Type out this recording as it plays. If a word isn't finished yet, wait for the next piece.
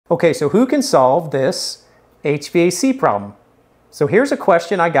Okay, so who can solve this HVAC problem? So here's a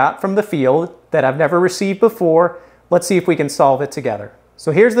question I got from the field that I've never received before. Let's see if we can solve it together.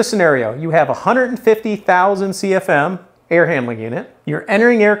 So here's the scenario. You have 150,000 CFM air handling unit. Your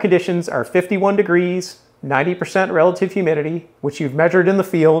entering air conditions are 51 degrees, 90% relative humidity, which you've measured in the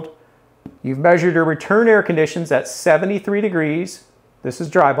field. You've measured your return air conditions at 73 degrees. This is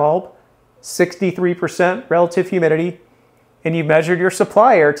dry bulb, 63% relative humidity. And you measured your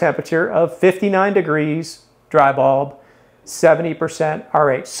supply air temperature of 59 degrees, dry bulb, 70%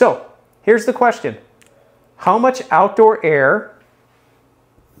 RH. So here's the question. How much outdoor air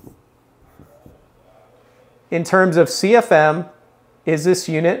in terms of CFM is this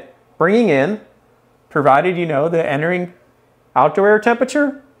unit bringing in, provided you know the entering outdoor air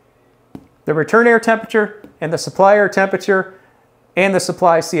temperature, the return air temperature, and the supply air temperature, and the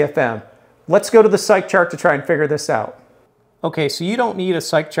supply CFM. Let's go to the psych chart to try and figure this out. Okay, so you don't need a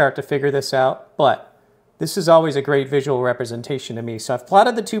psych chart to figure this out, but this is always a great visual representation to me. So I've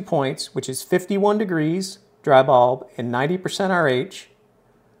plotted the 2 points, which is 51 degrees, dry bulb, and 90% RH.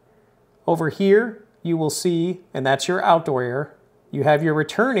 Over here, you will see, and that's your outdoor air, you have your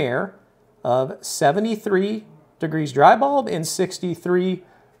return air of 73 degrees dry bulb and 63%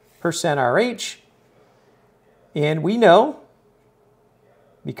 RH. And we know,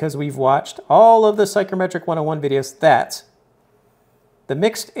 because we've watched all of the Psychrometric 101 videos, that the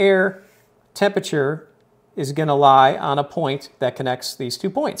mixed air temperature is going to lie on a point that connects these 2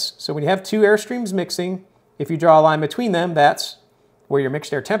 points. So when you have 2 air streams mixing, if you draw a line between them, that's where your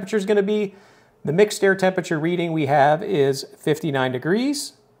mixed air temperature is going to be. The mixed air temperature reading we have is 59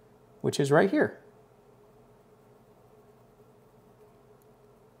 degrees, which is right here.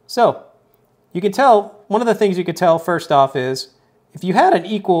 So you can tell, one of the things you could tell first off is, if you had an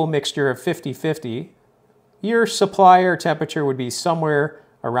equal mixture of 50-50, your supply air temperature would be somewhere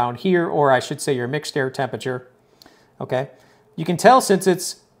around here, or I should say your mixed air temperature. Okay, you can tell, since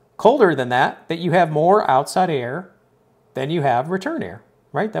it's colder than that, that you have more outside air than you have return air,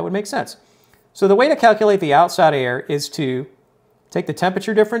 right? That would make sense. So the way to calculate the outside air is to take the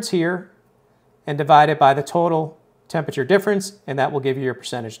temperature difference here and divide it by the total temperature difference, and that will give you your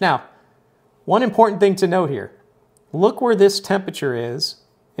percentage. Now, one important thing to note here, look where this temperature is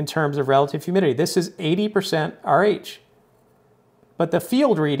in terms of relative humidity. This is 80% RH, but the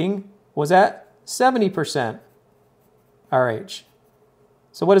field reading was at 70% RH.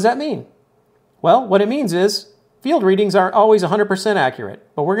 So what does that mean? Well, what it means is field readings aren't always 100% accurate,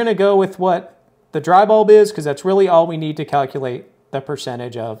 but we're going to go with what the dry bulb is, because that's really all we need to calculate the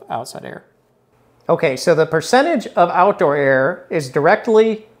percentage of outside air. Okay, so the percentage of outdoor air is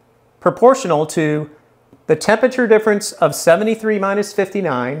directly proportional to the temperature difference of 73 minus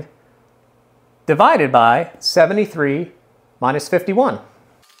 59 divided by 73 minus 51.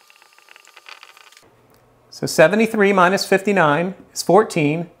 So 73 minus 59 is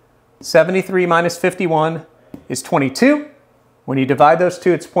 14. 73 minus 51 is 22. When you divide those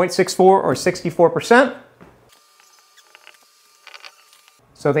two, it's 0.64 or 64%.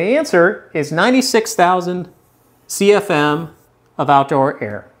 So the answer is 96,000 CFM of outdoor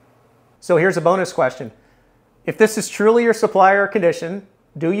air. So here's a bonus question. If this is truly your supply air condition,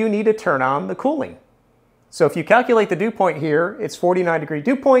 do you need to turn on the cooling? So if you calculate the dew point here, it's 49-degree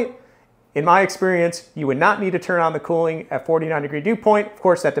dew point. In my experience, you would not need to turn on the cooling at 49-degree dew point. Of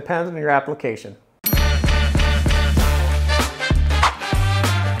course, that depends on your application.